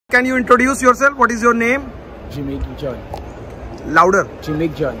Can you introduce yourself? What is your name? Jimmy John. Louder. Jimmy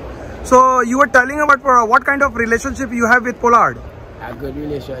John. So you were telling about what kind of relationship you have with Pollard? A good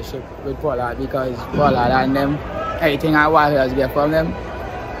relationship with Pollard because Pollard and them, everything I want to get from them,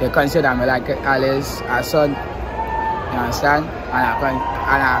 they consider me like Alice, a son. You understand?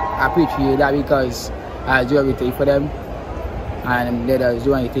 And I appreciate that because I do everything for them and they don't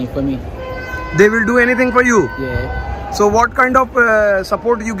do anything for me. They will do anything for you? Yeah. So what kind of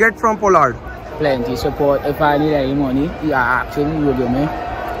support you get from Pollard? Plenty support. If I need any money, you ask him, he will give me.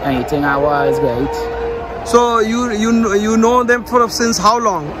 Anything I want is great. So you know them since how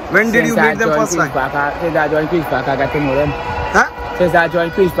long? When did you meet them first time? Since I joined Chris Park, I got to know them. Huh? Since I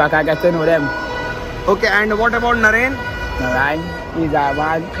joined Chris Park, I got to know them. Okay, and what about Narine? Narine, he's a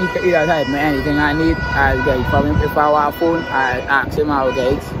man. He does help me. Anything I need, I'll get it from him. If I want a phone, I'll ask him, I'll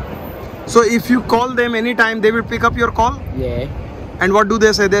get it. So if you call them anytime, they will pick up your call? Yeah. And what do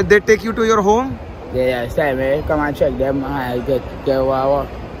they say? They take you to your home? Yeah, say me, come and check them and I'll get what I want.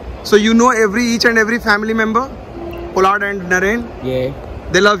 So you know each and every family member? Pollard and Narine? Yeah.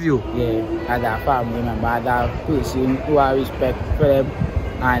 They love you? Yeah. As a family member, as a person who I respect for them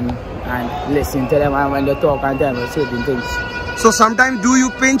and listen to them and when they talk and tell me certain things. So sometimes do you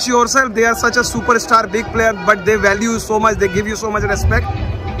pinch yourself? They are such a superstar, big player, but they value you so much, they give you so much respect?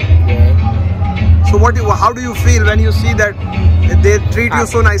 Yeah. So how do you feel when you see that they treat you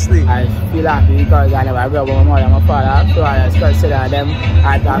so nicely? I feel happy because I never grew up with my mother and my father, so I just consider them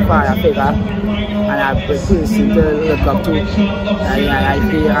as a father figure and a person to look up to and I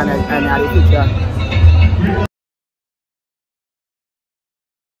feel and the future.